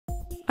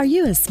Are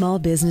you a small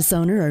business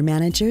owner or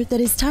manager that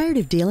is tired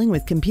of dealing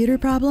with computer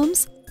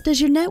problems?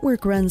 Does your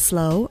network run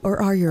slow or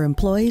are your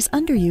employees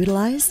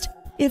underutilized?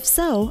 If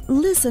so,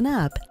 listen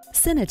up.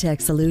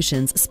 Cinetech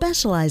Solutions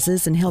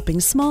specializes in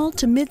helping small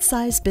to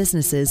mid-sized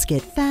businesses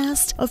get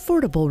fast,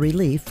 affordable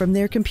relief from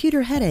their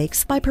computer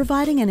headaches by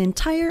providing an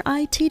entire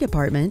IT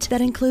department that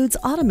includes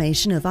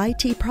automation of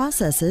IT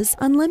processes,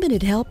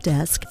 unlimited help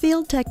desk,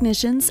 field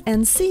technicians,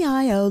 and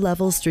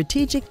CIO-level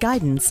strategic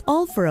guidance,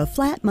 all for a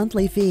flat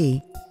monthly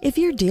fee. If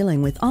you're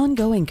dealing with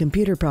ongoing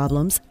computer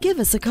problems,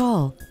 give us a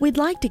call. We'd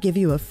like to give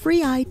you a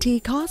free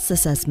IT costs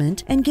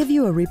assessment and give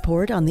you a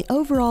report on the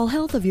overall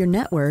health of your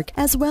network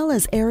as well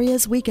as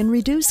areas we can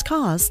reduce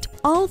cost,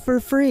 all for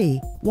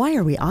free. Why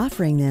are we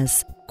offering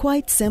this?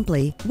 Quite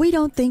simply, we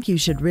don't think you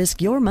should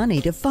risk your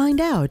money to find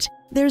out.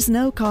 There's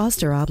no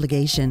cost or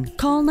obligation.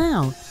 Call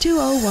now,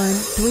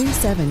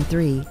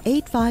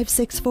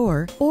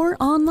 201-373-8564 or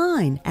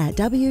online at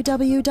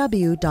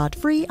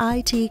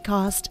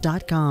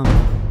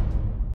www.freeitcost.com.